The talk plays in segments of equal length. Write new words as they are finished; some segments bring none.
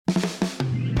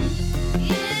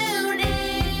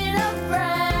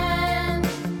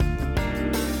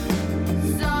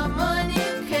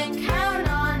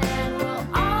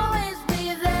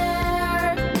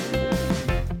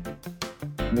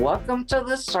Welcome to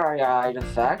the Starry-Eyed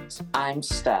Effect. I'm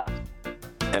Steph.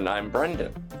 And I'm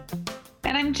Brendan.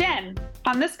 And I'm Jen.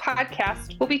 On this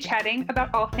podcast, we'll be chatting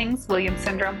about all things Williams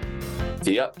syndrome.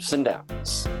 The ups and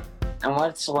downs. And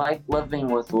what it's like living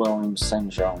with Williams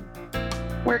syndrome.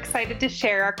 We're excited to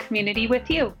share our community with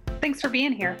you. Thanks for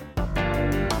being here.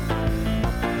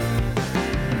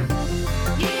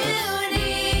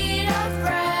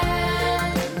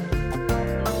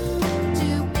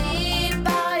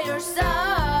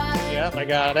 Yep, I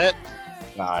got it.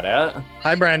 Got it.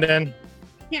 Hi, Brendan.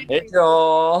 Hey,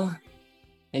 Joel.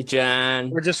 Hey,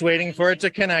 Jen. We're just waiting for it to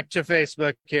connect to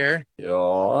Facebook here.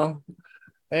 Yeah.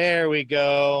 There we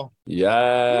go.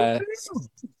 Yes.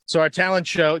 So our talent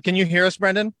show. Can you hear us,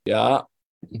 Brendan? Yeah.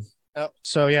 Oh,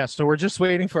 so we're just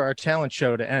waiting for our talent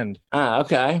show to end.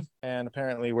 Okay. And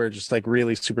apparently we're just like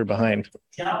really super behind.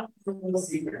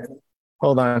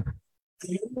 Hold on.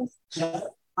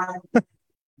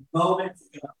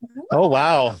 Oh,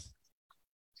 wow.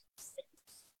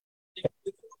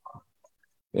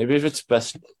 Maybe if it's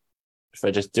best if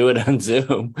I just do it on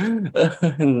Zoom.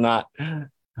 Not.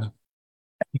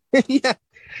 Yeah.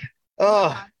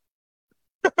 Oh,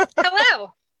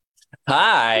 Hello.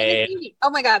 Hi. Oh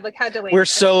my God, look how delayed. we're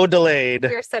so delayed.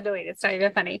 We're so delayed. It's not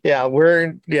even funny. Yeah,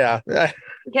 You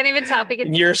can't even tell. Because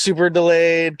you're super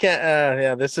delayed.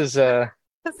 Yeah, this is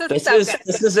This so is good.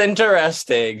 this is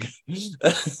interesting.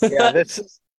 yeah,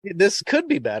 this could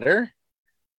be better.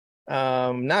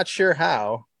 Not sure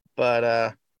how,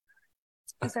 but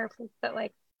Is there a place that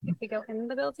like if we go in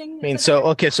the building? I mean,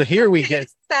 so here we get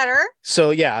better.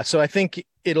 so I think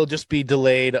it'll just be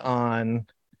delayed on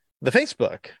the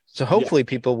Facebook. So hopefully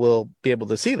people will be able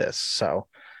to see this. So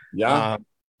Yeah.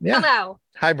 yeah. Hello.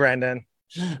 Hi, Brendan.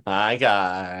 Hi,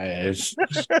 guys.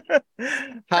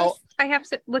 How I have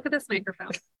to look at this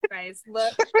microphone, guys.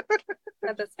 Look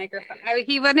at this microphone.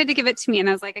 He wanted to give it to me, and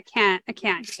I was like, I can't. I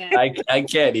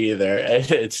can't either.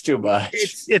 It's too much.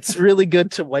 it's really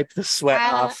good to wipe the sweat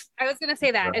off. I was gonna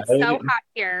say that it's Right. so hot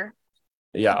here.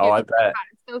 Yeah. Oh, I bet.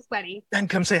 It's so sweaty. Ben,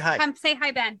 come say hi. Come say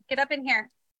hi, Ben. Get up in here.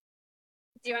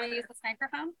 Do you want to use this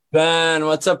microphone? Ben,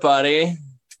 what's up, buddy?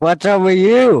 What's up with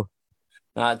you?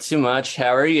 Not too much.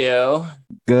 How are you?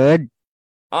 Good.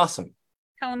 Awesome.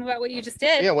 Tell him about what you just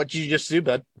did. Yeah, what did you just do,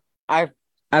 bud? I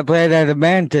played at a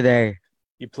band today.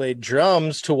 You played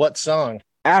drums to what song?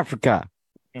 Africa.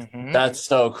 Mhm. That's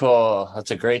so cool. That's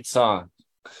a great song.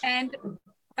 And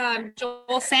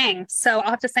Joel sang. So I'll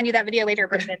have to send you that video later,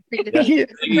 Brendan, for you to see.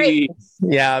 Great.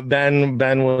 Yeah, Ben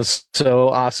was so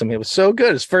awesome. It was so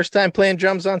good. His first time playing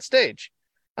drums on stage.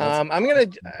 So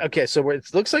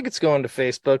it looks like it's going to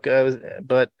Facebook,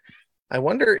 but I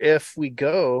wonder if we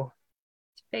go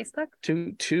Facebook,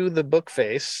 to the book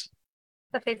face,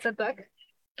 the Facebook book.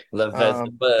 The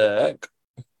book.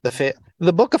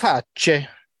 the book of Hache.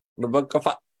 The book of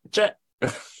Chet.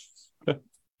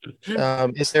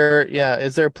 Is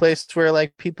there a place where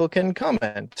like people can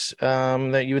comment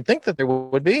that you would think that there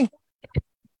would be?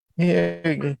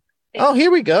 Here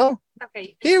we go.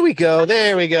 Okay. Here we go.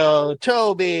 There we go.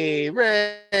 Toby,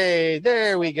 Ray.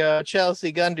 There we go.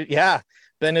 Chelsea Gundu. Yeah,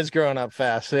 Ben is growing up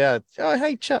fast. Yeah. Oh,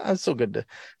 hey, it's so good to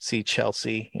see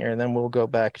Chelsea here. And then we'll go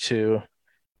back to.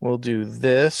 We'll do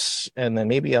this, and then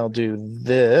maybe I'll do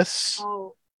this.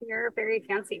 Oh, you're very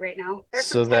fancy right now. There's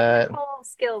So some that- technical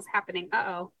skills happening.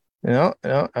 Uh-oh. No,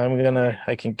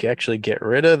 I can actually get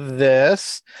rid of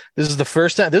this. This is the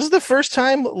first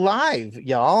time live,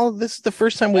 y'all. This is the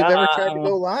first time we've ever tried to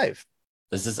go live.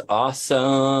 This is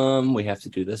awesome. We have to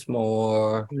do this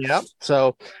more. Yep.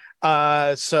 So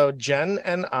Jen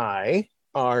and I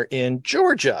are in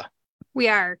Georgia. We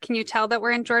are. Can you tell that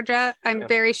we're in Georgia? I'm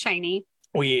very shiny.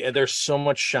 There's so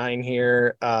much shine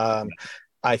here.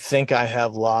 I think I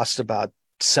have lost about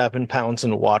 7 pounds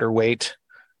in water weight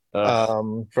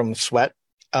from sweat.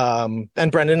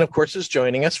 And Brendan, of course, is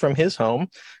joining us from his home,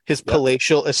 his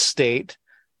palatial estate.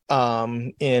 Are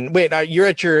you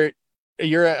at your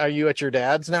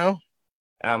dad's now?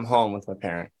 I'm home with my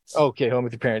parents. Okay, home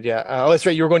with your parents. Yeah. Oh, that's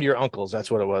right. You were going to your uncle's. That's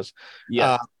what it was.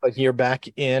 Yeah. But you're back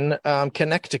in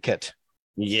Connecticut.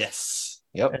 Yes.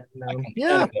 Yep. And,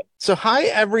 yeah. So hi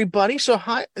everybody. So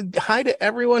hi to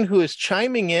everyone who is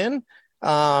chiming in.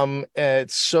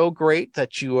 It's so great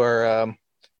that you are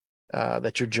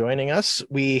that you're joining us.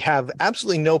 We have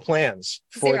absolutely no plans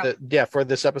for for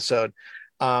this episode.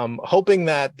 Hoping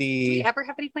that Do you ever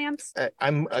have any plans?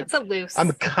 It's a loose.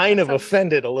 I'm kind of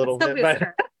offended a little bit,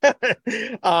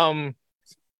 but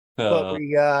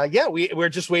we're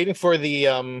just waiting for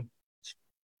the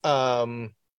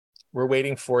we're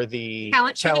waiting for the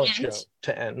Talent show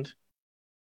to end.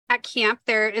 at camp,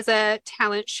 there is a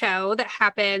talent show that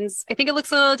happens. I think it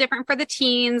looks a little different for the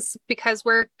teens because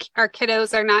our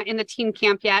kiddos are not in the teen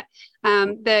camp yet.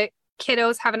 The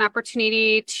kiddos have an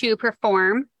opportunity to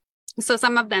perform. So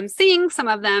some of them sing, some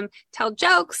of them tell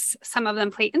jokes, some of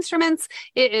them play instruments.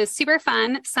 It is super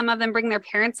fun. Some of them bring their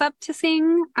parents up to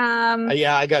sing.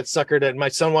 Yeah, I got suckered at. My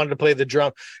son wanted to play the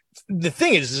drum. The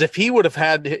thing is if he would have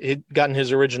gotten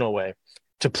his original way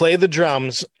to play the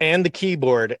drums and the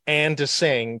keyboard and to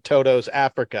sing Toto's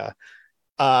Africa,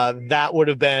 that would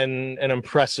have been an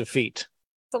impressive feat.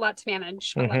 It's a lot to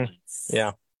manage. all at once.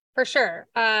 Yeah. For sure.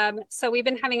 So we've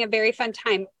been having a very fun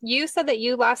time. You said that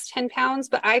you lost 10 pounds,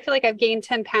 but I feel like I've gained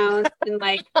 10 pounds in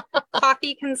like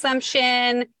coffee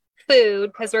consumption,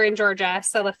 food, because we're in Georgia.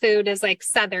 So the food is like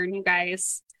Southern, you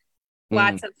guys.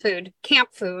 Lots of food, camp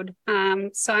food.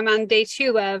 So I'm on day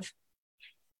 2 of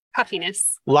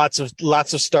puffiness. Lots of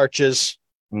starches.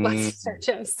 Lots of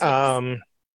starches.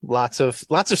 Lots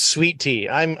of sweet tea.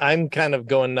 I'm kind of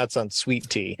going nuts on sweet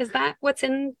tea. Is that what's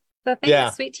in the thing? Yeah.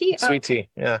 Sweet tea? Sweet tea.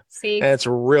 Yeah. See, And it's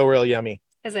real yummy.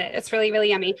 is it? It's really, really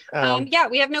yummy. Yeah,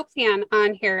 we have no plan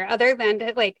on here other than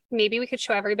to, like, maybe we could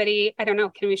show everybody. I don't know.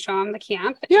 Can we show them the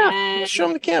camp? Yeah. And Show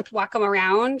them the camp. walk them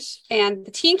around. And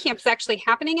the teen camp is actually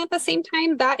happening at the same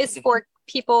time. That is for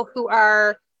people who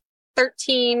are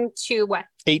 13 to what?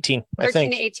 18, 13 I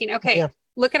think. to 18. Okay. Yeah.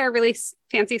 Look at our really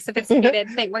fancy, sophisticated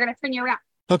thing. We're going to turn you around.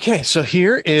 Okay, so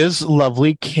here is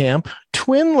lovely Camp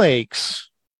Twin Lakes.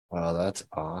 Oh, that's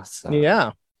awesome.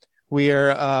 Yeah. We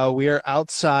are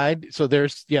outside. So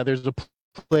there's a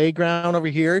playground over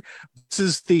here. This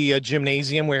is the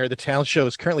gymnasium where the talent show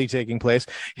is currently taking place.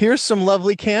 Here's some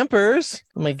lovely campers.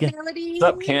 Oh my God. Melody, What's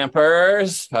up,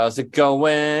 campers? How's it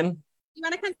going? you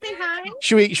want to come say hi?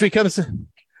 Should we come?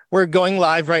 We're going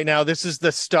live right now. This is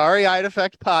the Starry-Eyed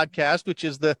Effect podcast, which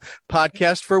is the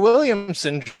podcast for Williams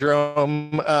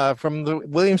syndrome from the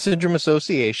Williams Syndrome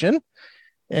Association.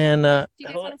 And Do you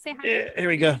guys want to say hi? here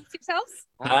we go. Introduce yourselves?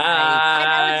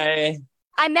 Hi.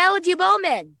 I'm Melody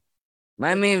Bowman.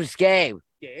 My name's Gabe.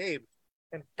 Gabe.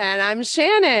 And I'm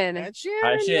Shannon. And Shannon.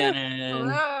 Hi, Shannon.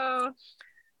 Hello.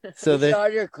 So Where's the the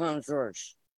other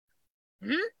consorts?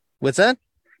 what's that?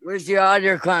 Where's the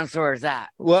other consorts at?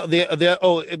 Well,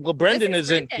 Brendan is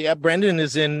in. Brendan. Yeah, Brendan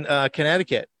is in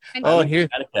Connecticut. And Oh, and here.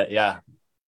 Etiquette, yeah.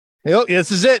 Oh,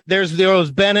 this is it. There's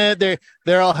Bennett.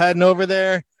 They're all heading over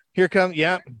there. Here come.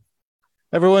 Yeah,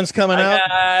 everyone's coming Hi, out.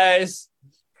 guys.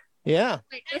 Yeah,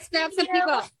 wait, let's grab some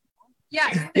people.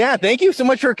 Yeah. yeah. Thank you so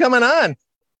much for coming on.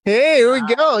 Hey, here we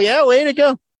go. Yeah, way to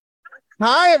go.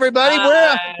 Hi, everybody.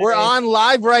 Hi. We're on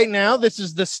live right now. This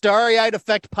is the Starry-Eyed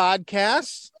Effect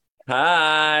podcast.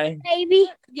 Hi. Baby.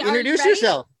 Yeah, are you Introduce ready?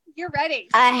 yourself. You're ready.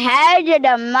 Ahead of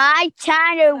the My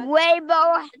China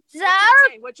Weibo.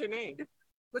 Hey, what's your name?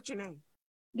 What's your name?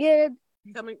 Good.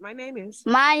 Tell me. My name is.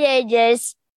 My age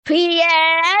is Pierre.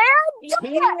 Yeah,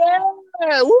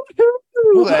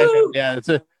 woo-hoo. Yeah, it's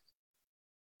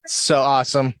so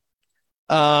awesome.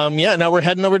 Yeah, now we're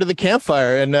heading over to the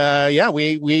campfire, and yeah,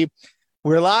 we're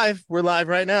live. We're live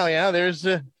right now. Yeah, there's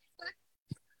Wait,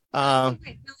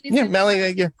 yeah,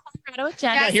 Melly. Yeah. Colorado.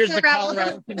 Yeah, Yes, here's the Colorado.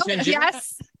 Colorado contingent.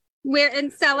 Yes. We're in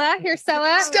Stella. Here's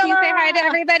Stella. Stella. Can you say hi to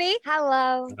everybody?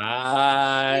 Hello.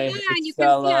 Hi. Yeah, and you can see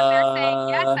them. They're saying,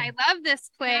 yes, I love this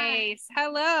place.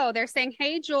 Hello. They're saying,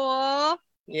 hey, Joel.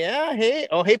 Yeah. Hey.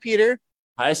 Oh, hey, Peter.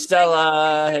 Hi,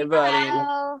 Stella. Hey, buddy.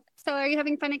 Hello. So are you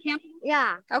having fun at camp?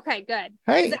 Yeah. Okay, good.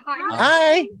 Hey. Is it hot?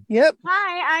 Hi. Yep.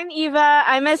 Hi, I'm Eva.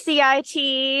 I'm a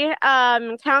CIT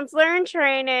counselor in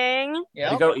training. Way Yeah.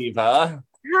 to go, Eva.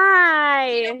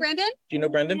 Hi. Brendan? Do you know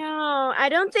Brendan? No, I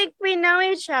don't think we know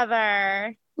each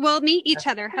other. We'll meet each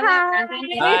other. Hello, Hi.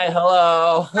 Brendan. Hi,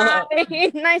 hello. Hi.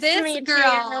 Nice to This meet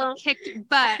girl you. kicked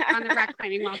butt on the rock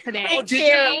climbing wall today. Oh, did She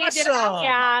you? did Awesome.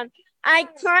 Yeah, I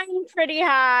climbed pretty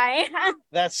high.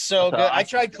 That's so That's good. I awesome.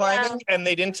 tried climbing, and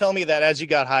they didn't tell me that as you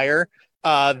got higher,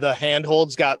 the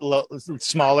handholds got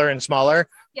smaller and smaller.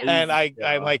 Yeah. And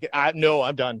I'm like, no,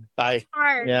 I'm done. Bye.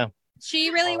 Hard. Yeah.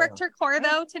 She really worked her core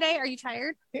though today. Are you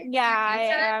tired? Yeah, I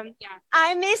am. Yeah.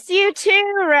 I miss you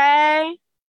too, Ray.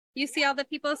 You see all the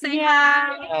people saying Yeah.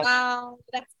 hi? Wow,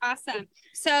 that's awesome.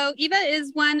 So Eva is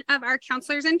one of our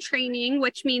counselors in training,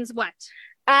 which means what?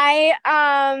 I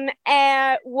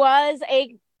was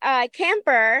a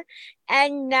camper,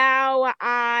 and now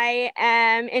I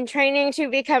am in training to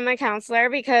become a counselor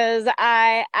because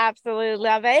I absolutely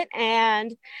love it,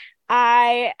 and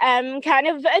I am kind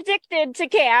of addicted to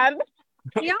camp.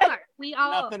 We all are. We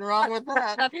all Nothing wrong with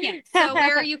that. love camp. So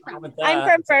where are you from? I'm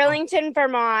from Burlington,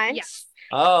 Vermont. Yes.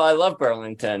 Oh, I love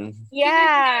Burlington.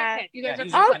 Yeah. You guys Yeah, are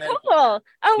he's Oh, Connecticut. cool.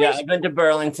 Oh, Yeah, we I've been to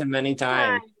Burlington many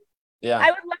times. Yeah,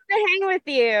 I would love to hang with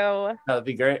you. that'd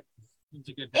be great.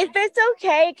 If it's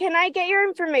okay, can I get your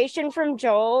information from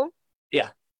Joel?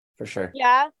 For sure.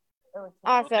 Yeah.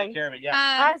 Awesome. Take care of it.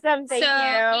 Yeah. Awesome. Thank so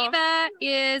you. Eva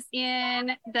is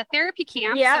in the therapy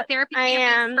camp. Yep, so therapy I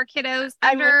camp am. is for kiddos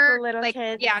I'm with under the little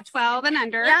kids. 12 and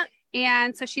under. Yeah.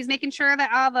 And so she's making sure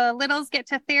that all the littles get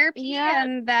to therapy Yeah.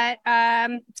 and that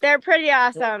They're pretty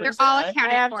awesome. they're all I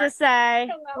accounted have for. to say.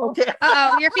 Okay.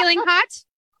 Oh, you're feeling hot?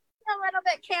 A little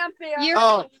bit campy. You're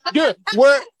Oh, good.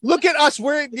 Look at us.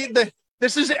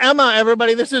 This is Emma,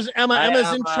 everybody. This is Emma. Hi,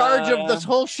 Emma's in charge of Emma. this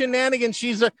whole shenanigan.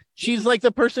 She's like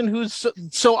the person who's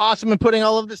so awesome in putting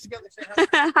all of this together. Say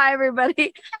hi. Hi,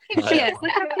 everybody. Look how cute she is.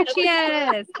 Look how cute she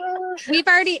is. We've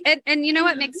already, and you know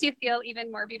what makes you feel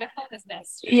even more beautiful is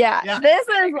this. Yeah. This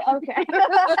is okay.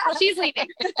 She's leaving.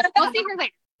 We'll see her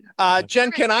later.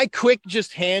 Jen, can I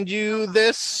just hand you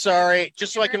this? Sorry,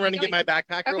 just so I can run and get my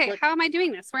backpack real Okay, quick. how am I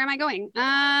doing this? Where am I going?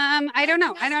 I don't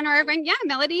know. Everyone. Yeah,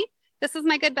 Melody. This is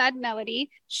my good bud, Melody.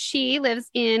 She lives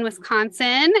in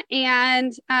Wisconsin.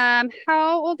 And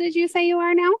how old did you say you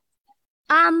are now?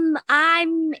 I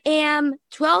am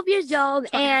 12 years old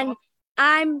and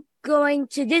I'm going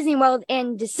to Disney World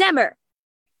in December.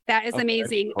 That is Okay,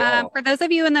 amazing. cool. For those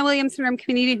of you in the Williams Syndrome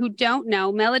community who don't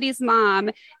know, Melody's mom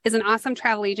is an awesome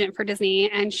travel agent for Disney,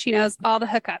 and she knows all the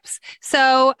hookups.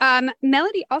 So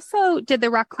Melody also did the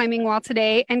rock climbing wall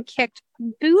today and kicked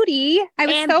booty. I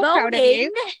was And so proud of you.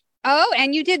 boating Oh,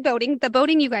 and you did boating. The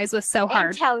boating, you guys, was so and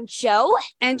hard. talent show.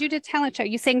 And you did talent show.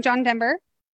 You sang John Denver,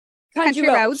 Country Country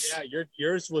Roads. Roads. Yeah,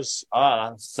 yours was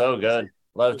Oh, so good.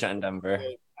 Love John Denver.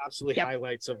 absolutely Yep.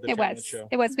 highlights of the It talent was. show.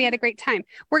 It was. We had a great time.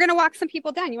 We're gonna walk some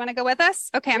people down. You want to go with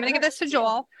us? Okay, I'm gonna give this to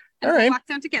Joel. And All right. we'll walk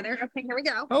down together. Okay, here we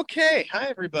go. Okay, hi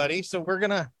everybody. So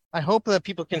I hope that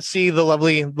people can see the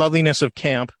loveliness of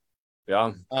camp.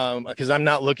 Yeah. Because I'm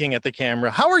not looking at the camera.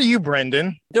 How are you,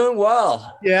 Brendan? Doing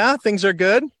well. Yeah, things are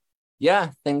good.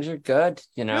 Yeah, things are good.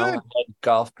 You know, Good. I had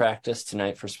golf practice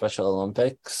tonight for Special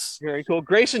Olympics. Very cool.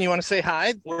 Grayson, you want to say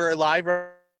hi? We're live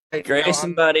right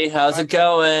Grayson, buddy, how's it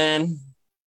going?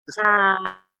 This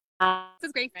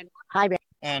is great. Hi, Ben.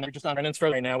 And we're just on Brendan's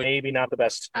phone right now. Maybe not the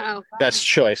best Oh,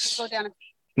 choice. go down.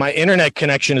 My internet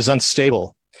connection is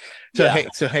unstable. So Yeah.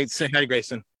 say hi,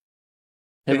 Grayson.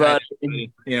 Hey,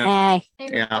 buddy. Yeah. Hey.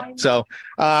 Yeah. So,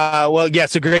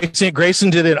 so Grayson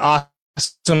did an awesome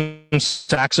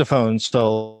saxophone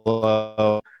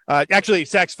solo. Actually,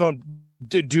 saxophone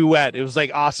duet. It was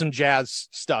like awesome jazz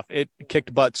stuff. It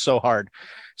kicked butt so hard.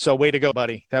 So, way to go,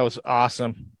 buddy. That was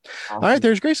awesome. All right,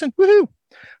 there's Grayson. Woohoo!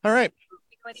 All right.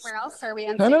 Go anywhere else? Or are we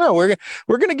I don't know.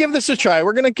 We're gonna give this a try.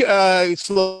 We're gonna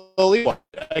slowly,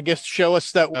 I guess, show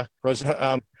us that.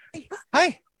 Rosa,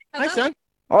 hi, son.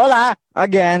 Hola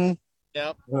again.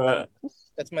 Yep. Uh,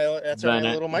 That's our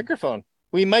Bennett. little microphone.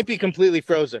 We might be completely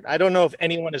frozen. I don't know if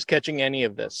anyone is catching any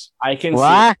of this. I can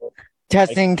What? see.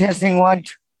 Testing one.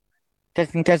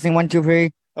 Testing 1 2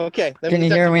 3. Okay. let Can you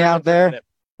talk hear to me Brandon out for a there? minute.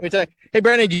 Let me talk. Hey,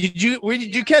 Brandon, did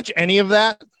you catch any of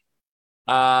that?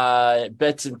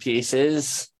 Bits and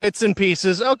pieces. Bits and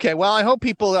pieces. Okay. Well, I hope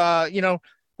people,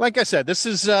 like I said, this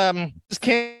is this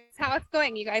can't. That's how it's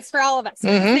going, you guys, for all of us.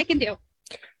 Mhm. They can do.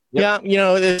 Yeah,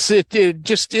 it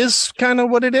just is kind of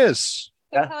what it is.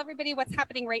 So Yeah. tell everybody what's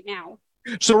happening right now.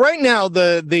 So right now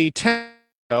the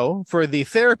tempo for the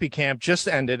therapy camp just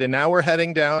ended, and now we're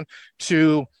heading down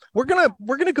to we're gonna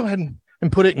go ahead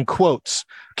and put it in quotes,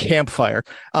 campfire.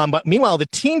 But meanwhile, the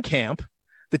teen camp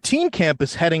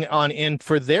is heading on in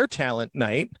for their talent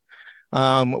night,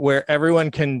 where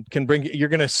everyone can bring. You're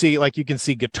gonna see, like, you can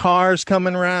see guitars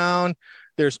coming around.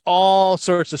 There's all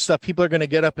sorts of stuff. People are gonna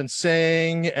get up and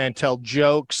sing and tell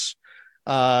jokes,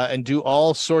 and do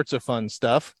all sorts of fun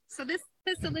stuff. So this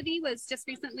facility was just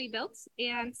recently built,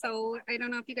 and so I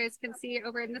don't know if you guys can see it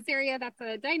over in this area. That's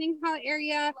a dining hall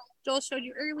area. Joel showed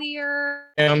you earlier.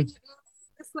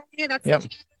 This way, that's Yep.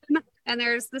 And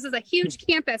this is a huge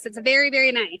campus. It's very,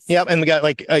 very nice. Yep, and we got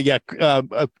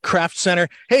a craft center.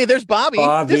 Hey, there's Bobby.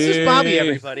 This is Bobby,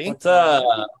 everybody. What's up?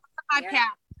 Podcast.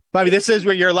 Bobby, this is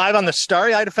where you're live on the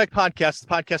Starry-Eyed Effect podcast, the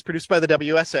podcast produced by the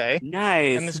WSA.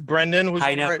 Nice. And this is Brendan. Who's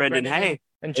Hi now, Brendan. Hey.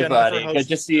 And Hey, Jennifer. buddy. host- Good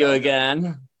to see you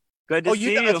again. Good to Oh,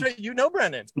 see you. that's right. You know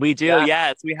Brendan. We do, Yeah.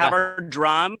 yes. We have Yeah. our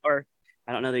drum, or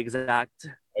I don't know the exact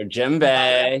Or djembe.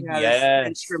 we have this Yes.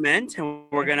 instrument,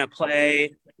 and we're gonna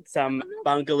play some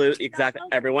bungaloo. Exactly,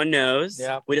 everyone knows.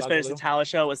 Yeah, We just finished the bungaloo. Tala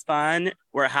show. It was fun.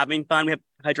 We're having fun. We have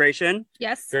hydration.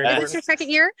 Yes. Very Is this important. your second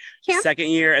year camp? Second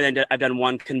year, and then I've done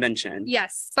one convention.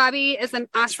 Yes. Bobby is an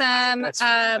awesome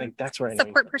That's right.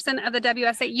 support person of the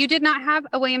WSA. You did not have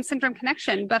a Williams Syndrome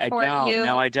connection I before don't. you.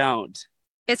 No, I don't.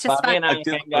 It's just Bobby fun. and I A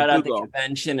Goo- hung out a at the Google.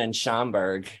 convention in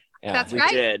Schaumburg. Yeah. That's We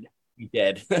right. did. We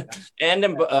did. And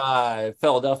in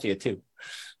Philadelphia too.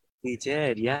 We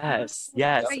did. Yes.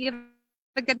 Yes. So you have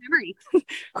a good memory.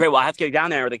 Great. Well, I have to get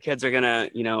down there or the kids are gonna,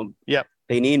 Yep.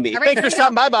 they need me. All right, Thanks for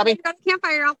stopping by, Bobby. Got a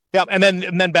campfire. Yeah, and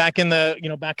then back in the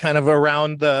back kind of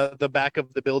around the back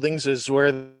of the buildings is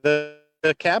where the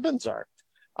cabins are.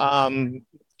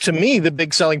 To me, the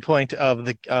big selling point of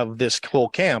this whole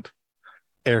camp,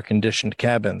 air conditioned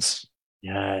cabins.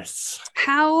 Yes.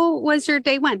 How was your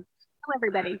day one? Tell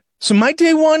everybody. So my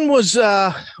day one was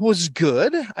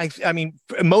good. I mean,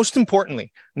 most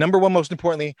importantly,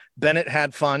 Bennett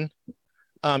had fun.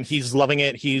 He's loving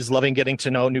it. He's loving getting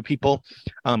to know new people.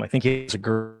 I think he's a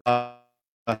girl. Yeah.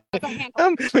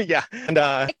 And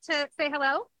Like to say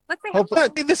hello. Let's say hello.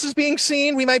 this is being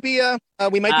seen. We might be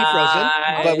frozen,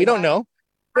 but we don't know.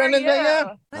 Brendan,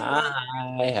 yeah.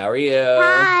 Hi, how are you?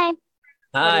 Hi.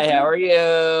 Hi, how are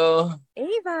you?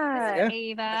 Ava.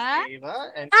 Ava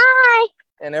and Hi.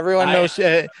 And everyone Hi. knows,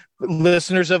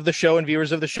 listeners of the show and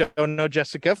viewers of the show know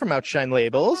Jessica from Outshine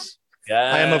Labels.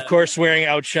 Yeah. I am, of course, wearing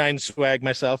Outshine swag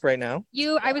myself right now.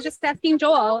 I was just asking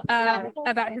Joel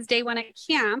about his day one at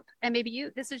camp, and maybe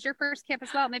this is your first camp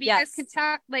as well. Maybe you guys can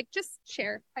talk, just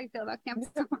share how you feel about camp.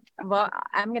 Well,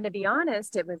 I'm going to be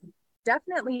honest. It was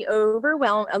definitely a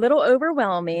little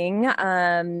overwhelming.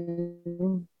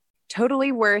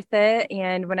 Totally worth it.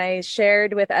 And when I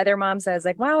shared with other moms, I was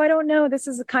like, wow, I don't know. This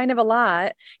is kind of a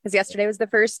lot, because yesterday was the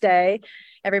first day.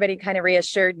 Everybody kind of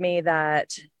reassured me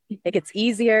that it gets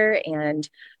easier. And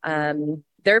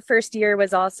their first year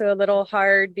was also a little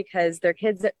hard because their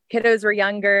kiddos were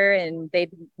younger and they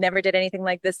never did anything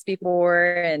like this before.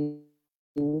 And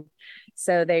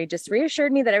so they just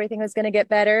reassured me that everything was going to get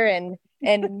better. And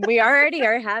we already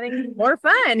are having more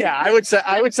fun. Yeah, I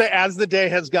would say as the day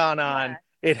has gone on,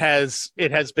 it has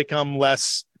become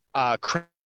less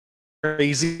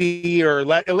crazy or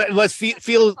less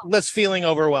feeling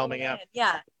overwhelming.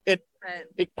 Yeah.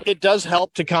 It does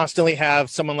help to constantly have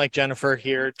someone like Jennifer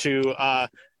here to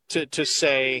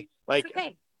say, like,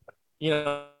 okay.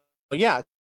 Yeah,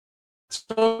 it's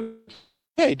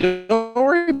okay, don't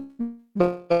worry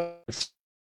about it. It's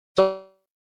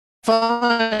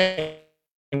fine.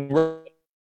 We're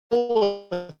cool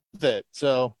with it.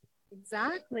 So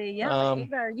Exactly. Yeah.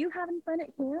 Ava, are you having fun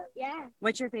at camp? Yeah.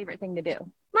 What's your favorite thing to do?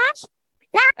 Much.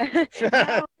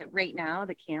 Right now,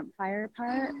 the campfire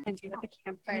part. And do the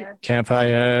campfire.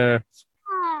 Campfire.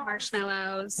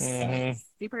 Marshmallows. Mhm.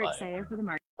 Super excited for the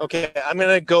march. Okay, I'm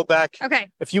gonna go back. Okay.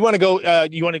 If you want to go,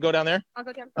 you want to go down there? I'll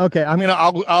go down. Okay,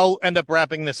 I'll end up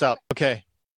wrapping this up. Okay.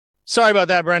 Sorry about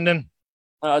that, Brendan.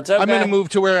 It's okay. I'm gonna move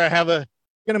to where I have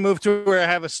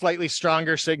a slightly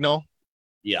stronger signal.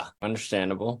 Yeah,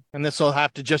 understandable. And this will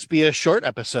have to just be a short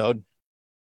episode.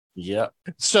 Yep.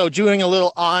 So doing a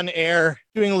little on-air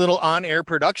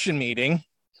production meeting.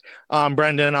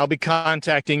 Brendan, I'll be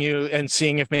contacting you and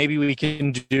seeing if maybe we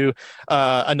can do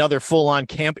another full-on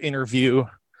camp interview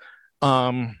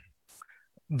that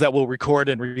we'll record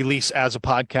and release as a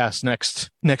podcast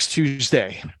next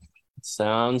Tuesday.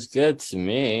 Sounds good to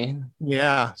me.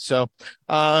 Yeah. So,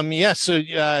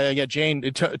 Jane,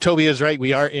 Toby is right.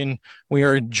 We are in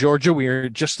Georgia. We're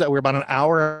about an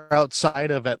hour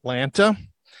outside of Atlanta.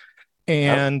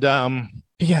 And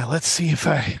let's see if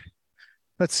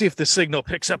the signal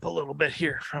picks up a little bit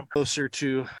here from closer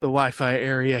to the Wi-Fi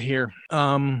area here.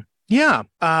 Hi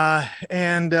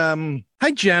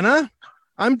Jenna.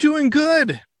 I'm doing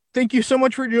good. Thank you so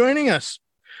much for joining us.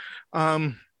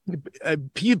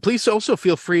 Please also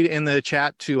feel free in the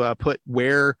chat to put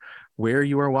where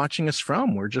you are watching us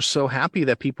from. We're just so happy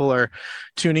that people are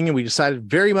tuning in. We decided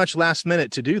very much last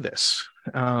minute to do this.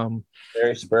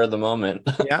 Very spur of the moment.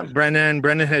 Yeah,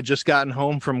 Brendan had just gotten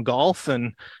home from golf,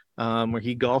 and where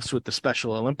he golfs with the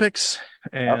Special Olympics,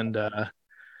 and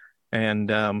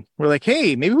we're like,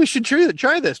 hey, maybe we should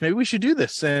try this. Maybe we should do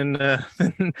this. And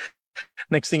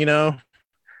next thing you know,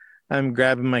 I'm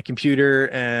grabbing my computer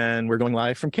and we're going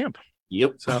live from camp.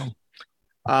 Yep. So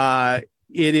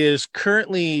it is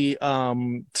currently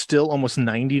still almost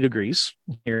 90 degrees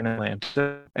here in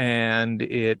Atlanta, and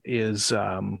it is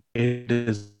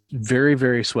very,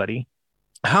 very sweaty.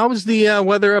 How's the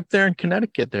weather up there in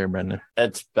Connecticut there, Brendan?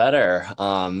 It's better.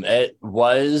 It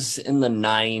was in the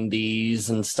 90s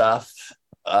and stuff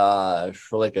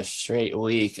for like a straight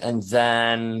week, and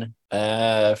then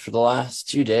for the last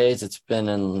 2 days it's been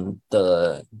in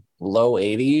the low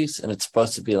 80s, and it's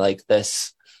supposed to be like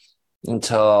this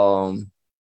until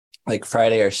like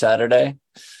Friday or Saturday,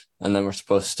 and then we're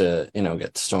supposed to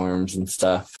get storms and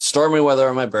stuff. Stormy weather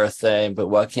on my birthday, but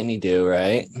what can you do,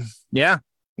 right? Yeah.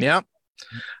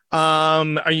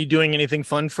 Are you doing anything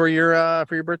fun for your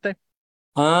birthday?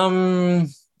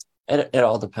 it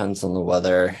all depends on the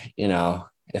weather.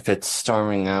 If it's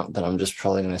storming out, then I'm just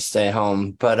probably gonna stay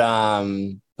home. But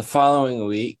the following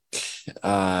week,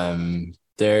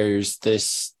 there's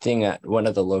this thing at one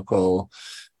of the local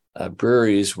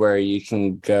breweries where you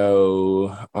can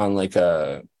go on like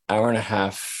a hour and a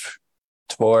half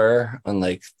tour on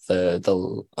like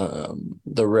the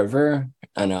river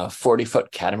on a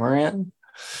 40-foot catamaran,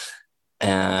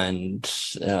 and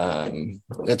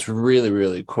it's really,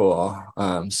 really cool.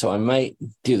 So I might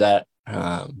do that.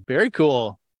 Very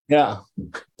cool. Yeah.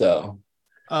 So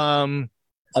other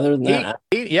than that,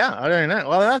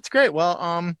 well, that's great.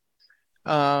 Well,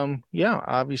 yeah,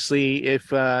 obviously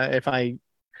if I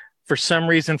for some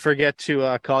reason forget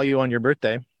to call you on your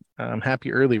birthday,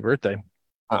 happy early birthday.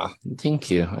 Oh,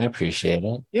 thank you. I appreciate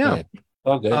it. Yeah.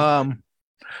 Oh, good.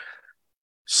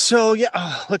 So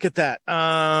yeah, look at that.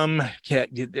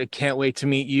 Can't wait to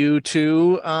meet you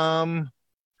too.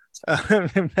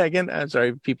 Megan, I'm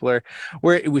sorry,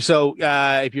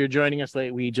 if you're joining us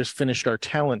late, we just finished our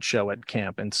talent show at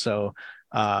camp, and so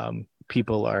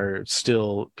people are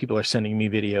sending me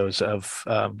videos of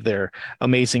their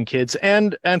amazing kids,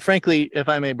 and frankly, if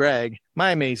I may brag,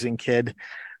 my amazing kid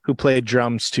who played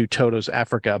drums to Toto's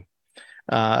Africa,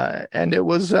 and it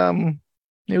was an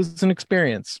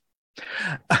experience.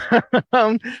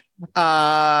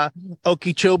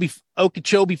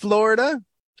 Okeechobee, Florida.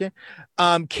 Okay.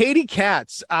 Katie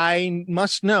Katz, I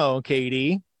must know,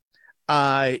 Katie,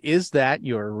 is that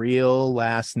your real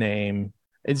last name?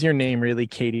 Is your name really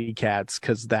Katie Katz?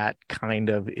 Because that kind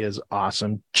of is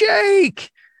awesome.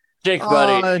 Jake,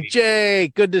 buddy.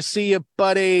 Jake, good to see you,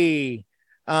 buddy.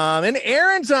 And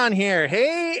Aaron's on here.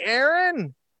 Hey,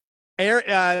 Aaron.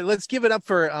 Let's give it up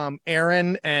for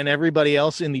Aaron and everybody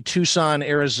else in the Tucson,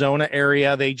 Arizona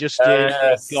area. They just did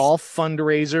a golf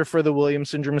fundraiser for the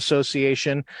Williams Syndrome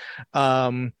Association.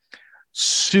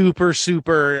 Super,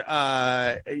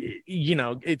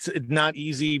 it's not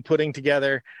easy putting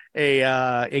together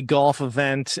a golf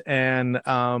event, and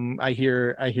I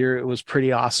hear it was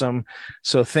pretty awesome.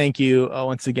 So thank you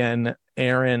once again,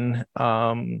 Aaron,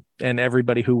 and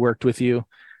everybody who worked with you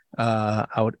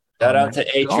out. Shout out to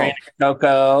A-Train and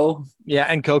Coco. Yeah,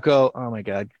 and Coco. Oh my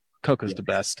God, Coco's the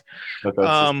best.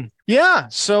 Yeah.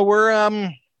 So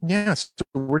we're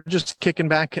just kicking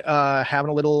back, having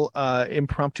a little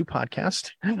impromptu podcast.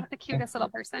 The cutest little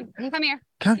person. Come here.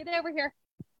 Come. Get over here.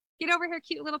 Get over here,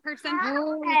 cute little person.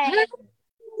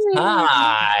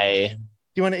 Hi. Do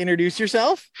you want to introduce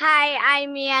yourself? Hi,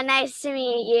 I'm Mia. Nice to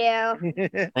meet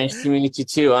you. Nice to meet you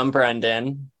too. I'm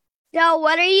Brendan. So,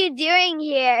 what are you doing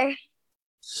here?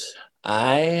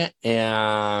 I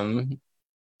am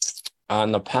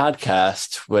on the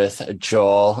podcast with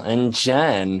Joel and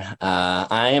Jen.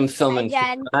 I am filming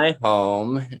from my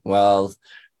home. Well,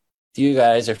 you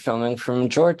guys are filming from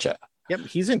Georgia. Yep,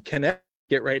 he's in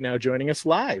Connecticut right now, joining us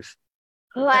live.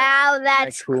 Wow,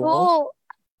 that's cool.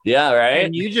 Yeah, right.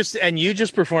 And you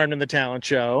just performed in the talent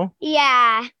show.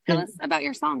 Yeah. Tell us about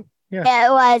your song. Yeah. It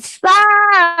was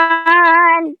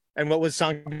fun. And what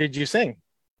song did you sing?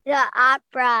 The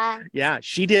opera. Yeah,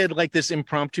 she did like this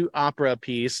impromptu opera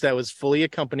piece that was fully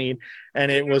accompanied,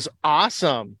 and it was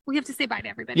awesome. We have to say bye to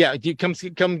everybody. Yeah, you come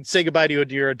say goodbye to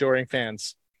your adoring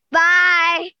fans.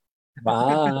 Bye.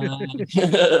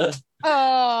 Bye.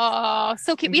 Oh,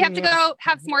 so cute. We have to go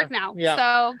have s'mores now. Yeah.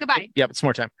 So goodbye. Yep, it's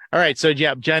more time. All right, so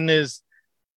yeah, Jen is.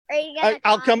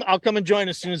 I'll come and join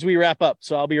as soon as we wrap up.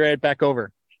 So I'll be right back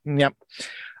over. Yep.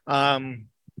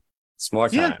 It's more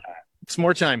time. Yeah, it's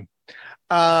more time.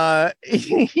 Yeah,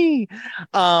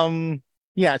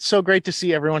 it's so great to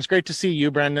see everyone. It's great to see you,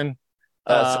 Brendan.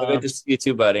 So good to see you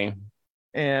too, buddy.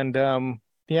 And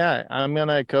yeah, I'm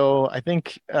gonna go. I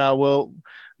think we'll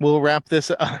wrap this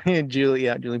up. Julie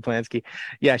Plansky.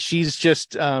 Yeah, she's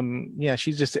just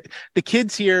the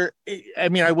kids here. I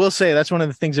mean, I will say that's one of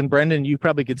the things, and Brendan, you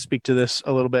probably could speak to this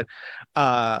a little bit.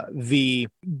 The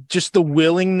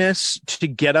willingness to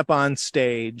get up on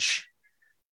stage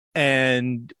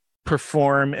and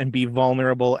perform and be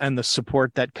vulnerable, and the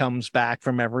support that comes back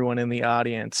from everyone in the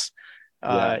audience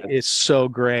is so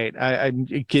great.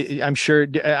 I'm sure.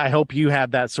 I hope you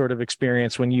had that sort of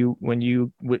experience when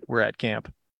you were at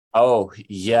camp. Oh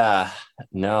yeah,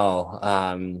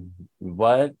 no.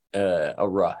 What a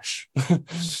rush.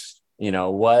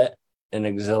 What an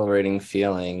exhilarating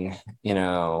feeling.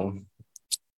 To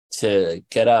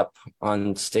get up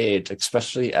on stage,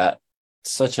 especially at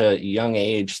such a young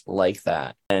age like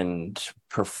that, and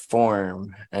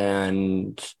perform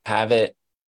and have it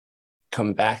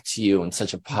come back to you in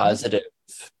such a positive,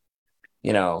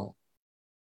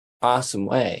 awesome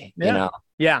way, Yeah.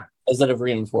 positive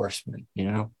reinforcement,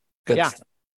 good stuff.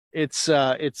 it's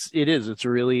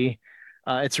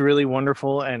really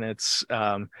wonderful, and it's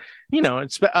so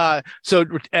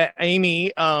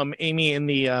Amy in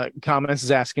the comments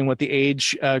is asking what the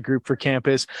age group for camp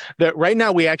is. That right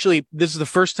now this is the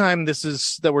first time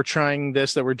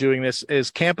that we're doing this. Is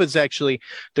camp is actually,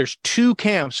 there's 2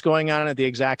 camps going on at the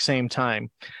exact same time.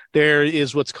 There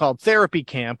is what's called therapy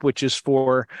camp, which is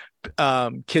for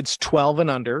kids 12 and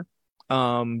under,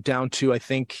 down to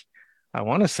I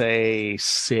want to say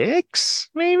 6,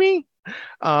 maybe.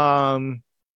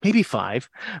 Maybe 5,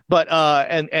 but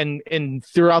and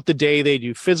throughout the day they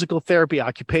do physical therapy,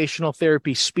 occupational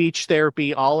therapy, speech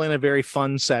therapy, all in a very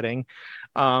fun setting.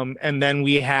 And then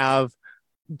we have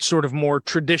sort of more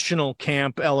traditional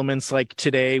camp elements, like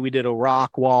today we did a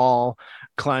rock wall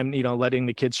climb, letting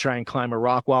the kids try and climb a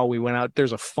rock wall. We went out,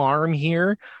 there's a farm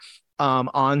here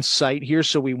on site here,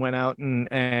 so we went out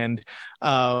and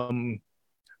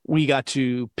we got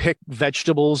to pick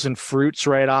vegetables and fruits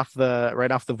right off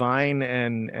the vine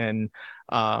and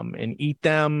eat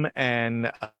them.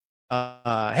 And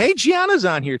hey, Gianna's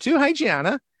on here too. Hi,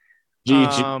 Gianna.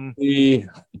 And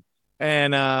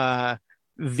then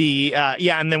we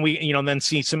then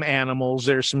see some animals.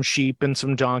 There's some sheep and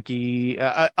some donkey,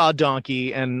 a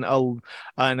donkey and an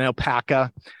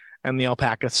alpaca, and the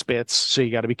alpaca spits, so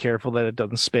you got to be careful that it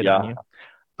doesn't spit on you.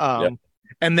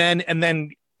 And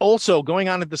then also going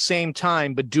on at the same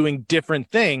time, but doing different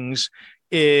things,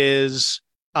 is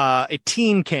a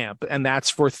teen camp, and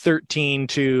that's for 13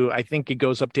 to, I think it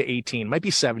goes up to 18, might be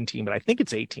 17, but I think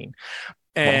it's 18.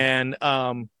 And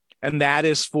that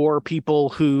is for people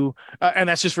who, and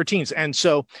that's just for teens. And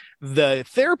so the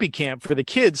therapy camp for the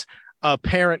kids, a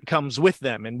parent comes with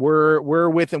them, and we're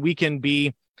with, and we can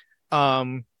be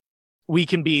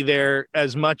there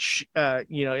as much,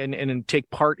 and take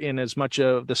part in as much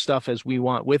of the stuff as we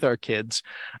want with our kids.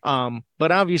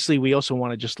 But obviously we also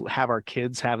want to just have our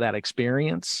kids have that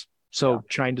experience. So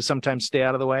trying to sometimes stay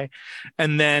out of the way.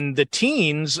 And then the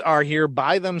teens are here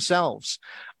by themselves.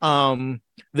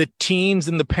 The teens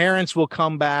and the parents will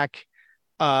come back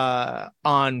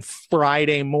on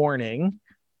Friday morning.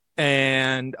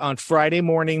 And on Friday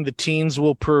morning, the teens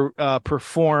will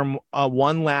perform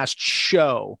one last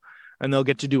show. And they'll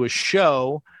get to do a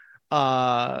show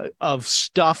of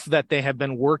stuff that they have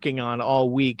been working on all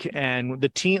week. And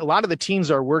a lot of the teens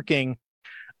are working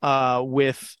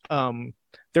with,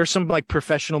 there's some like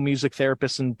professional music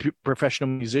therapists and professional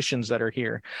musicians that are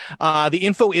here. The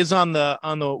info is on the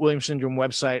Williams Syndrome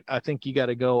website. I think you got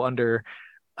to go under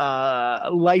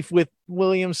Life with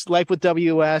Williams, Life with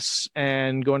WS,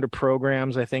 and go into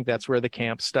programs. I think that's where the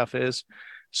camp stuff is.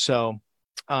 So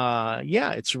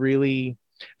it's really,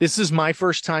 this is my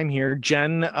first time here.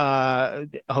 Jen,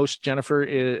 host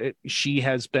Jennifer, she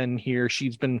has been here.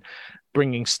 She's been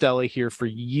bringing Stella here for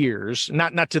years.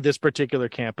 Not to this particular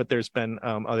camp, but there's been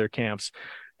other camps.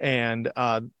 And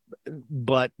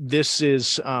but this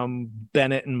is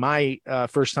Bennett and my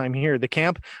first time here. The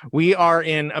camp we are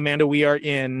in, Amanda, we are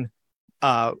in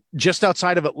just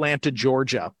outside of Atlanta,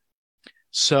 Georgia.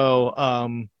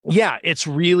 So it's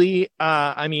really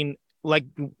like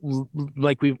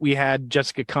we had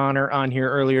Jessica Connor on here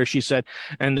earlier. She said,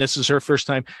 and this is her first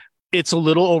time, it's a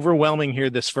little overwhelming here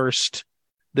this first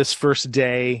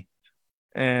day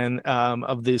and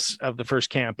of the first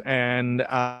camp. And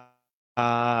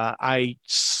I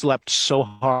slept so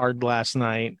hard last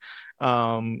night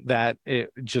that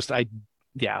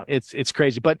it's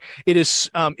crazy, but it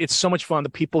is it's so much fun. The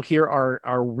people here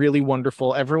are really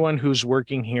wonderful. Everyone who's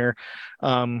working here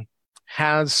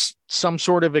has some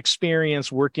sort of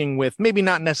experience working with, maybe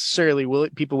not necessarily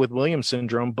people with Williams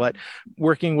syndrome, but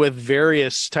working with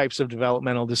various types of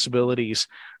developmental disabilities.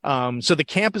 So the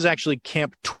camp is actually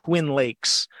Camp Twin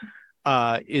Lakes,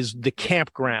 is the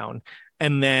campground.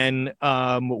 And then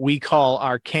we call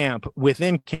our camp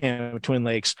within Camp Twin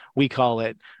Lakes, we call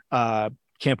it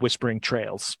Camp Whispering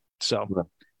Trails. So,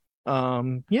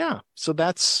 so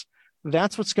that's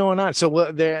what's going on.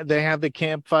 So they have the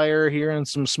campfire here and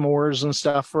some s'mores and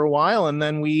stuff for a while, and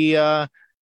then we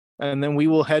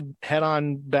will head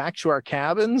on back to our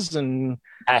cabins and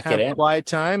have a quiet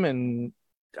time. And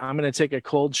I'm going to take a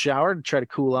cold shower to try to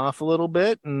cool off a little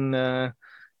bit, and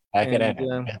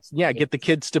get the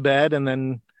kids to bed, and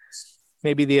then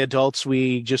maybe the adults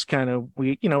we just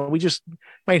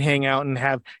might hang out and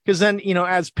have, because then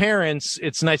as parents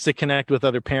it's nice to connect with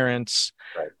other parents,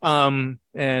 right?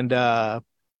 It's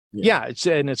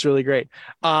really great.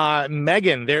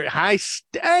 Megan there, hi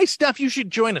Steph, you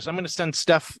should join us. I'm going to send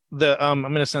Steph the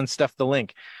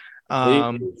link.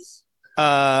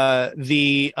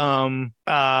 the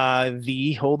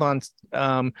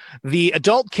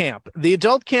adult camp. The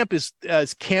adult camp is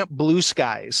Camp Blue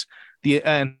Skies.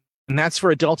 And that's for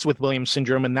adults with Williams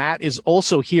syndrome, and that is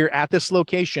also here at this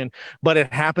location, but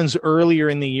it happens earlier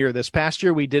in the year. This past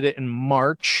year we did it in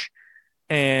March,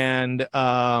 and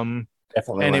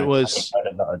Definitely and it was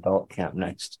the adult camp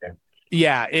next year.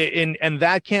 Yeah, and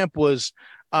that camp was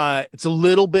it's a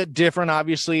little bit different.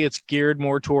 Obviously, it's geared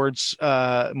more towards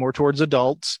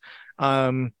adults,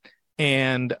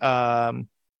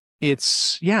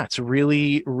 it's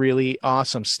really, really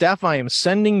awesome. Steph, I am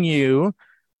sending you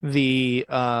the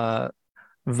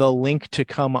link to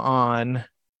come on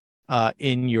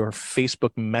in your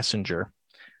Facebook Messenger.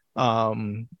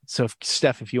 So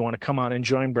Steph, if you want to come on and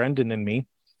join Brendan and me,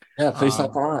 please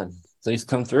hop on. Please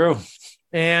come through.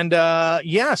 And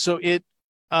so it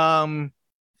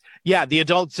the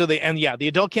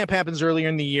adult camp happens earlier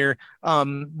in the year.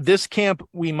 This camp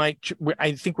I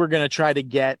think we're trying to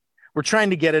get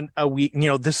a week,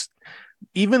 this,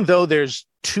 even though there's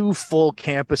 2 full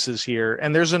campuses here,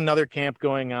 and there's another camp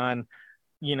going on,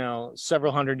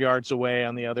 several hundred yards away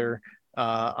on the other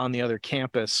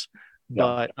campus.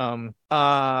 Yeah.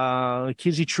 But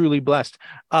Kizzy truly blessed.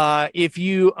 If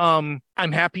you I'm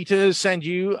happy to send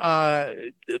you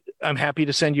anything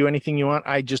you want.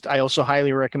 I also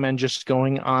highly recommend just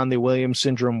going on the Williams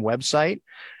syndrome website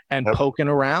and poking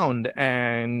around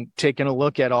and taking a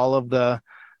look at all of the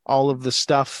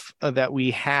stuff that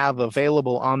we have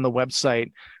available on the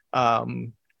website,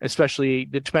 especially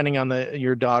depending on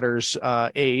your daughter's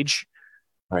age,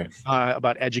 right?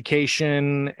 About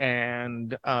education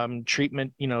and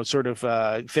treatment,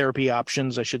 therapy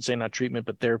options. I should say not treatment,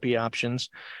 but therapy options.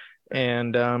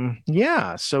 And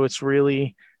so it's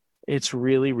really,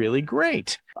 really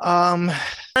great.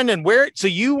 Brendan, so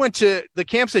you went to the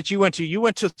camps that you went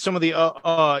to some of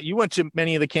the you went to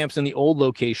many of the camps in the old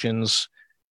locations.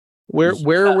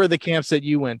 Where were the camps that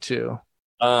you went to?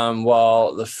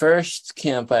 Well, the first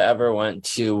camp I ever went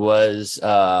to was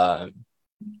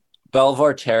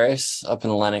Belvoir Terrace up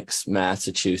in Lenox,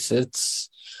 Massachusetts.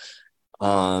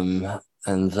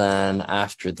 And then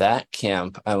after that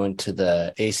camp, I went to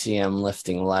the ACM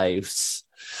Lifting Life's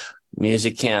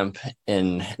music camp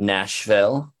in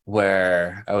Nashville,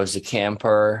 where I was a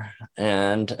camper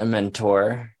and a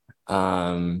mentor.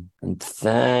 And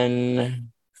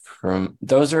then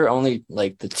those are only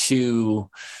like the 2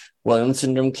 Williams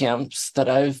syndrome camps that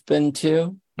I've been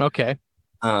to. Okay.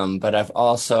 But I've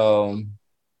also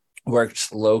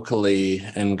worked locally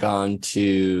and gone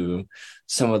to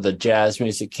some of the jazz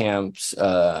music camps.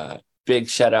 Big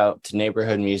shout out to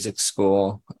Neighborhood Music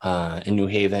School in New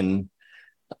Haven,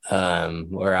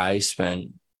 where I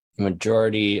spent the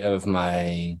majority of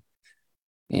my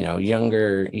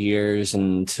younger years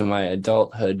into my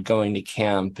adulthood going to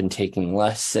camp and taking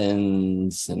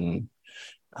lessons. And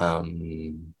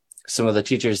some of the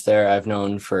teachers there I've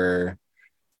known for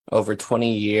over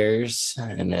 20 years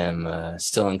and am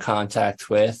still in contact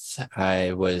with.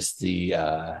 I was the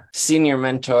senior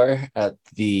mentor at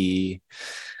the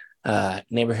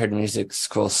Neighborhood Music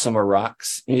School Summer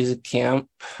Rocks music camp,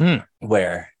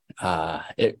 where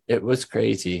it was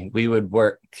crazy. We would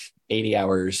work 80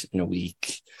 hours in a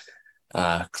week,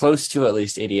 close to at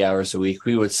least 80 hours a week.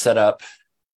 We would set up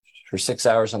for 6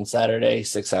 hours on Saturday,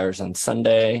 6 hours on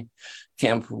Sunday.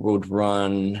 Camp would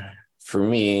run for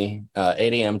me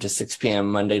 8 a.m. to 6 p.m.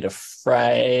 Monday to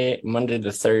Thursday,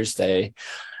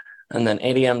 and then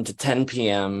 8 a.m. to 10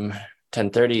 p.m.,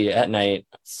 10:30 at night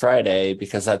Friday,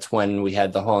 because that's when we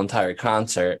had the whole entire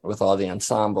concert with all the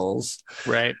ensembles.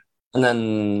 Right. And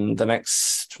then the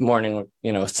next morning,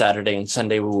 Saturday and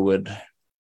Sunday, we would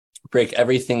break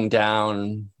everything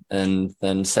down and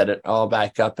then set it all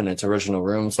back up in its original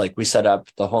rooms. Like, we set up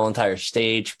the whole entire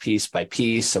stage piece by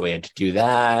piece, so we had to do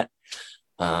that.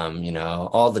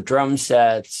 All the drum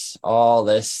sets, all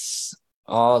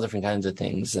different kinds of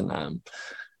things. And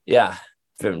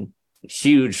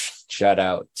huge shout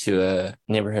out to a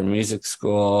Neighborhood Music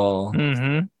School.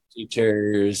 Mm-hmm.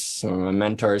 Teachers, some of my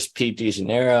mentors, Pete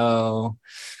DeGennaro,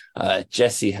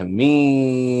 Jesse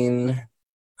Hameen,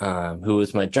 who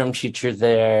was my drum teacher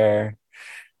there.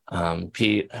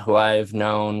 Pete, who I've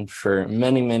known for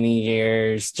many, many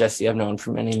years. Jesse, I've known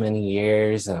for many, many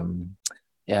years. And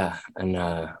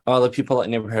all the people at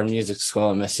Neighborhood Music School,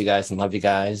 I miss you guys and love you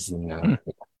guys. And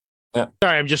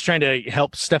Sorry, I'm just trying to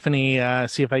help Stephanie,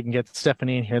 see if I can get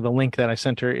Stephanie in here. The link that I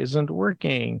sent her isn't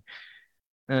working.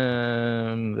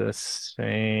 The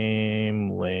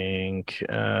same link.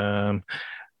 All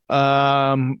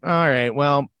right.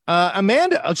 Well,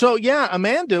 Amanda. So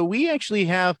Amanda, we actually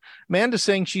have Amanda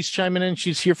saying she's chiming in.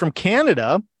 She's here from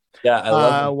Canada. Yeah,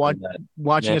 I love that.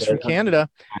 watching us from Canada.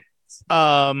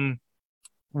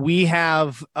 We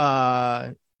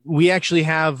actually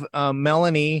have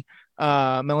Melanie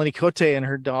Cote and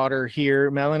her daughter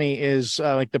here. Melanie is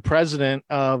like the president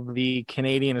of the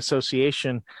Canadian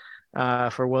Association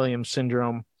for Williams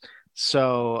syndrome.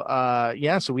 So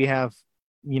so we have,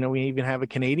 we even have a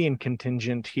Canadian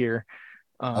contingent here.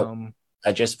 I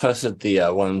just posted the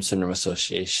Williams Syndrome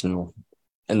Association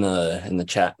in the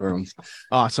chat room.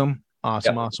 Awesome.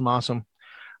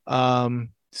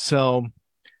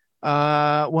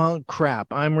 Well, crap.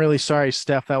 I'm really sorry,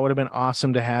 Steph. That would have been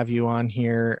awesome to have you on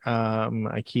here.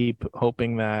 I keep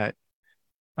hoping that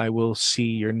I will see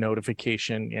your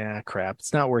notification. Yeah, crap.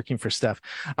 It's not working for Steph.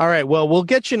 All right. Well, we'll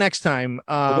get you next time.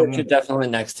 We'll get you definitely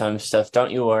next time, Steph.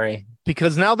 Don't you worry.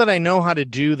 Because now that I know how to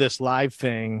do this live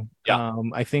thing,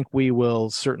 I think we will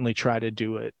certainly try to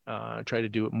do it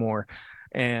more.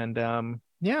 And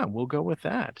we'll go with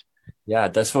that. Yeah,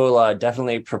 this will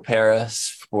definitely prepare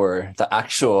us for the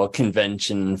actual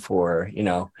convention for,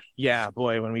 Yeah,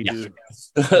 boy, when we do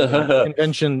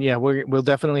convention, we'll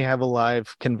definitely have a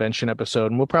live convention episode,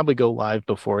 and we'll probably go live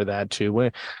before that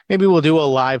too. Maybe we'll do a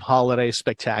live holiday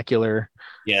spectacular.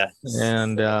 Yeah.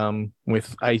 And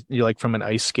with from an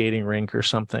ice skating rink or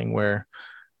something where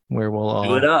we'll all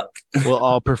do it up. We'll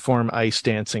all perform ice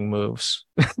dancing moves.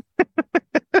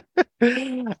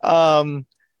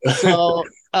 So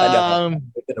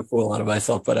I'm making a fool out of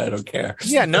myself, but I don't care.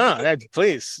 Yeah, no,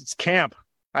 please, it's camp.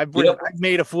 I've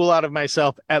made a fool out of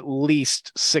myself at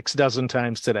least 6 dozen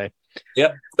times today.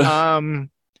 Yep.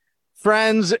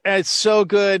 Friends, it's so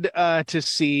good to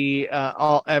see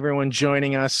everyone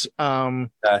joining us.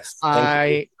 Yes,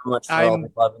 thank you so much for all the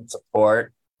love and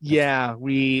support. Yeah,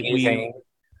 we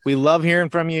love hearing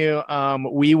from you.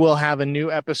 We will have a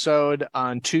new episode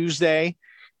on Tuesday,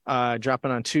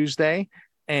 dropping on Tuesday.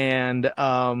 And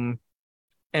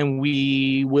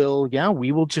we will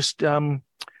just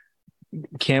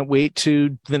can't wait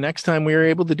to the next time we are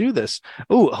able to do this.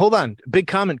 Oh, hold on. Big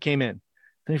comment came in.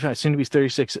 35, soon to be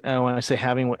 36. When I say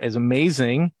having is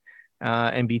amazing,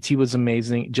 and BT was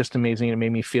amazing, just amazing. It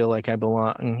made me feel like I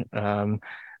belong. I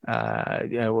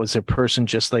was a person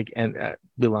just like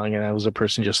belonging. I was a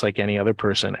person just like any other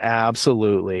person.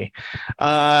 Absolutely.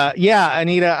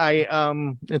 Anita,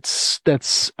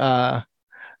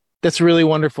 that's really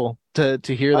wonderful to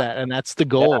hear that, and that's the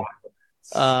goal.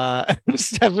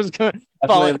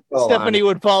 Stephanie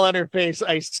would fall on her face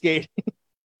ice skating.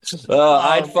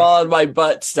 I'd fall on my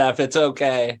butt, Steph. It's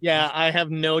okay. Yeah, I have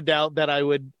no doubt that I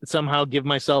would somehow give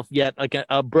myself yet like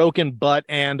a broken butt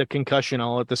and a concussion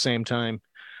all at the same time.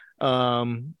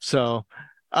 So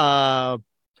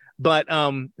I'm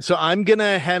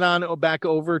gonna head on back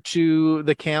over to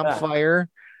the campfire.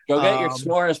 Go get your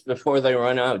s'mores before they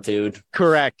run out, dude.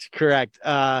 Correct.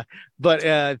 But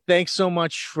thanks so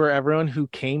much for everyone who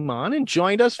came on and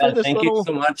joined us for this. Thank you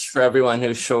so much for everyone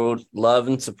who showed love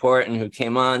and support and who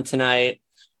came on tonight.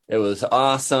 It was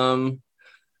awesome.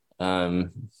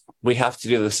 We have to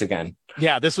do this again.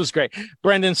 Yeah, this was great.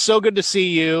 Brendan, so good to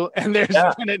see you. And there's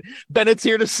Bennett. Bennett's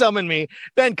here to summon me.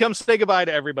 Ben, come say goodbye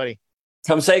to everybody.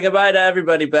 Come say goodbye to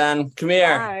everybody, Ben. Come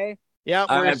here. Bye. Yeah,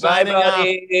 all right, bye,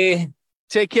 buddy.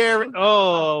 Take care.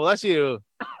 Oh, bless you.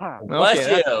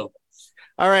 Bless you.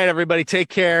 All right, everybody. Take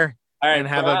care. All right, and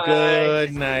have a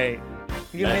good night.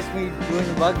 You miss me doing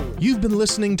the buggy. You've been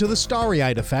listening to The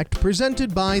Starry-Eyed Effect,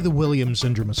 presented by the Williams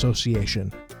Syndrome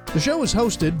Association. The show is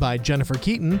hosted by Jennifer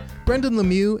Keaton, Brendan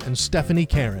Lemieux, and Stephanie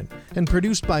Karen, and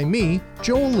produced by me,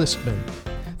 Joel Listman.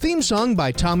 Theme song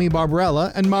by Tommy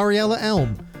Barbarella and Mariella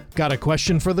Elm. Got a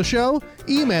question for the show?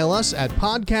 Email us at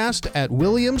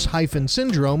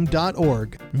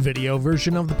podcast@williams-syndrome.org. Video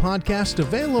version of the podcast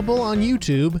available on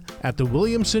YouTube at the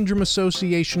Williams Syndrome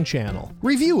Association channel.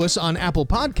 Review us on Apple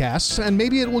Podcasts and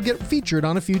maybe it will get featured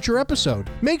on a future episode.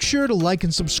 Make sure to like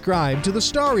and subscribe to The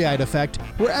Starry-Eyed Effect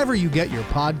wherever you get your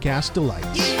podcast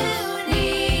delights.